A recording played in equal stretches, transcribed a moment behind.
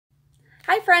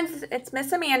Hi friends, it's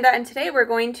Miss Amanda, and today we're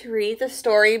going to read the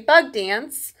story Bug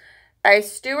Dance by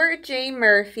Stuart J.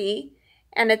 Murphy,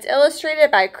 and it's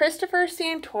illustrated by Christopher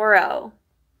Santoro.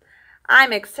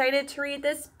 I'm excited to read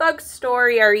this bug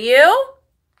story, are you?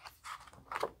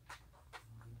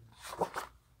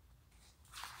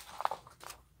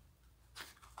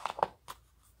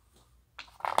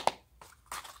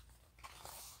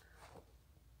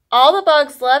 All the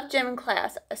bugs loved gym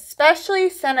class, especially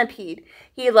Centipede.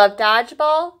 He loved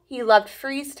dodgeball, he loved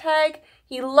freeze tag,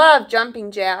 he loved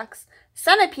jumping jacks.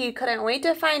 Centipede couldn't wait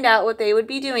to find out what they would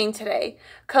be doing today.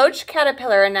 Coach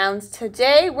Caterpillar announced,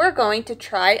 "Today we're going to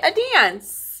try a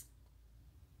dance."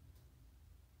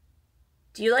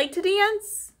 Do you like to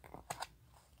dance?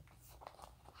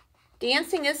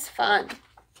 Dancing is fun.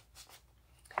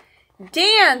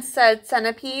 "Dance," said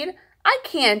Centipede. "I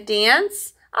can't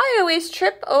dance. I always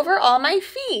trip over all my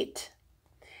feet."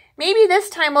 "Maybe this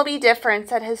time will be different,"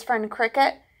 said his friend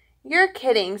Cricket. "You're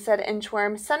kidding," said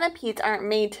Inchworm. "Centipedes aren't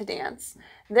made to dance.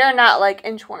 They're not like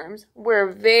inchworms. We're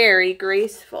very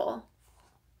graceful."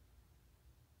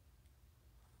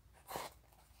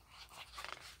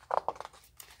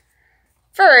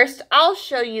 "First, I'll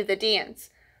show you the dance,"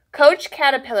 Coach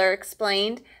Caterpillar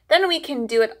explained. "Then we can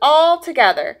do it all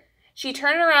together." She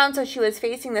turned around so she was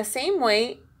facing the same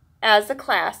way as the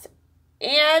class,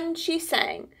 and she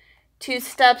sang, "2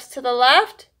 steps to the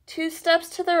left, 2 steps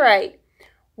to the right.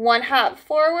 1 hop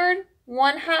forward,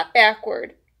 1 hop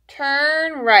backward.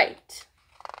 Turn right."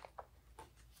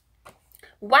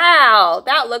 "Wow,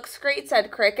 that looks great,"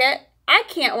 said Cricket. "I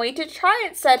can't wait to try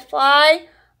it," said Fly.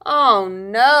 "Oh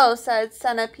no," said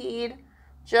Centipede.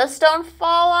 "Just don't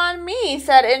fall on me,"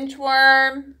 said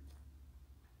Inchworm.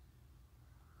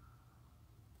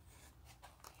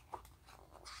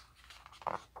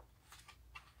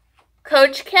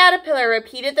 Coach Caterpillar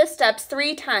repeated the steps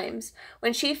 3 times.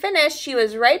 When she finished, she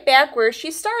was right back where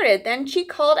she started. Then she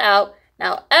called out,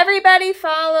 "Now everybody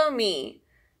follow me.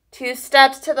 2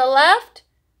 steps to the left,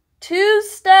 2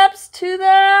 steps to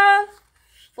the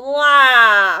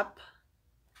flap."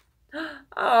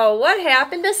 Oh, what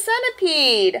happened to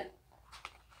Centipede?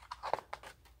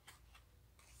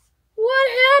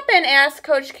 "What happened?" asked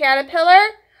Coach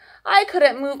Caterpillar. "I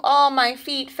couldn't move all my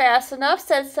feet fast enough,"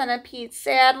 said Centipede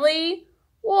sadly.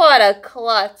 "What a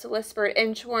klutz," whispered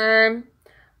Inchworm.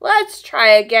 "Let's try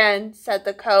again," said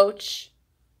the coach.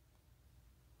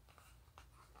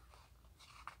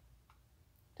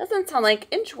 Doesn't sound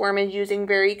like Inchworm is using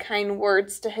very kind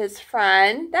words to his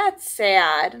friend. That's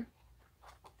sad.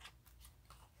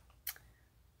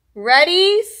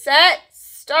 "Ready, set,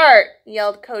 start,"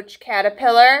 yelled Coach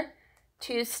Caterpillar.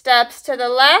 2 steps to the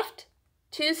left,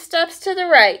 2 steps to the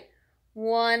right.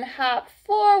 1 hop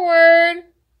forward.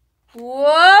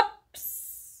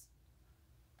 Whoops!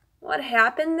 What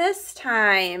happened this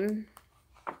time?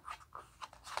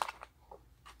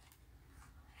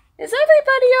 "Is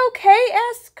everybody okay?"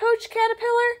 asked Coach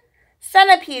Caterpillar.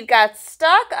 "Centipede got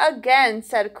stuck again,"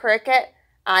 said Cricket.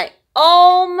 "I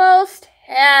almost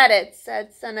had it,"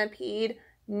 said Centipede.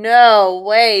 "No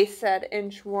way," said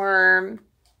Inchworm.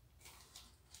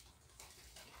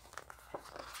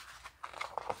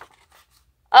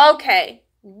 "Okay,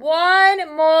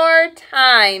 one more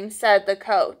time," said the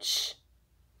coach.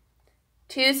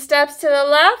 2 steps to the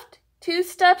left, 2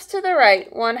 steps to the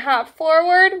right. 1 hop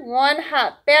forward, 1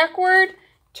 hop backward.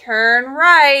 Turn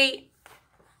right.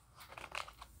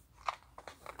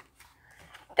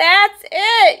 "That's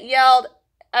it," yelled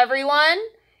everyone.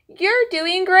 "You're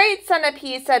doing great,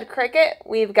 Centipede," said Cricket.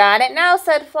 "We've got it now,"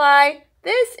 said Fly.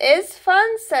 "This is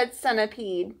fun," said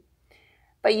Centipede.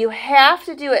 "But you have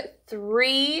to do it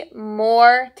 3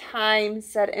 more times,"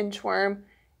 said Inchworm.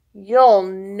 "You'll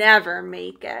never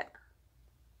make it."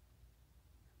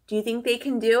 Do you think they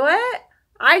can do it?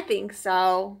 I think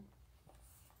so.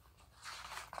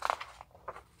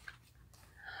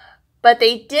 But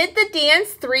they did the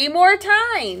dance 3 more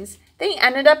times. They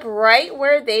ended up right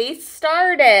where they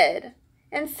started.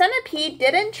 And Centipede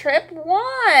didn't trip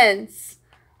once.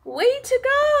 Way to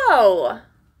go!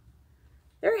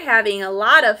 They're having a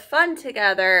lot of fun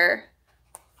together.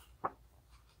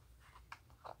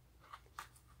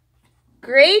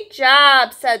 "Great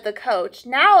job," said the coach.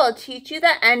 "Now I'll teach you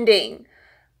the ending."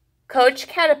 Coach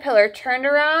Caterpillar turned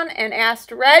around and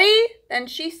asked, "Ready?" Then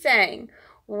she sang,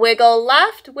 "Wiggle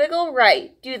left, wiggle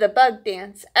right, do the bug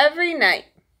dance every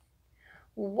night."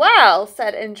 "Well,"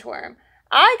 said Inchworm,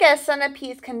 "I guess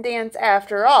centipedes can dance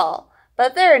after all,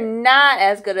 but they're not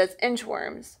as good as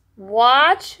inchworms.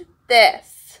 Watch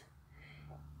this."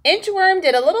 Inchworm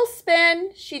did a little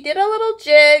spin, she did a little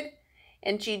jig,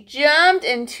 and she jumped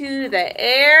into the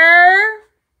air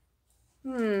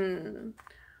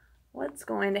What's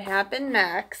going to happen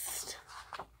next?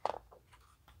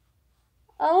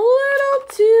 A little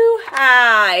too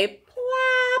high.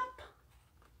 Plop.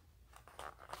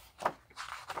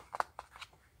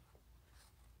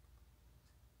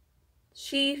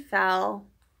 She fell.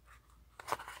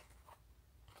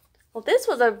 Well, this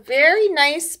was a very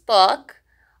nice book,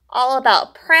 all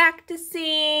about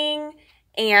practicing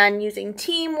and using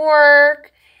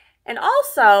teamwork, and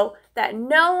also that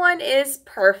no one is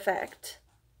perfect.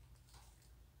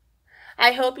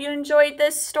 I hope you enjoyed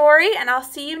this story, and I'll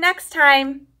see you next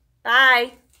time.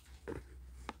 Bye.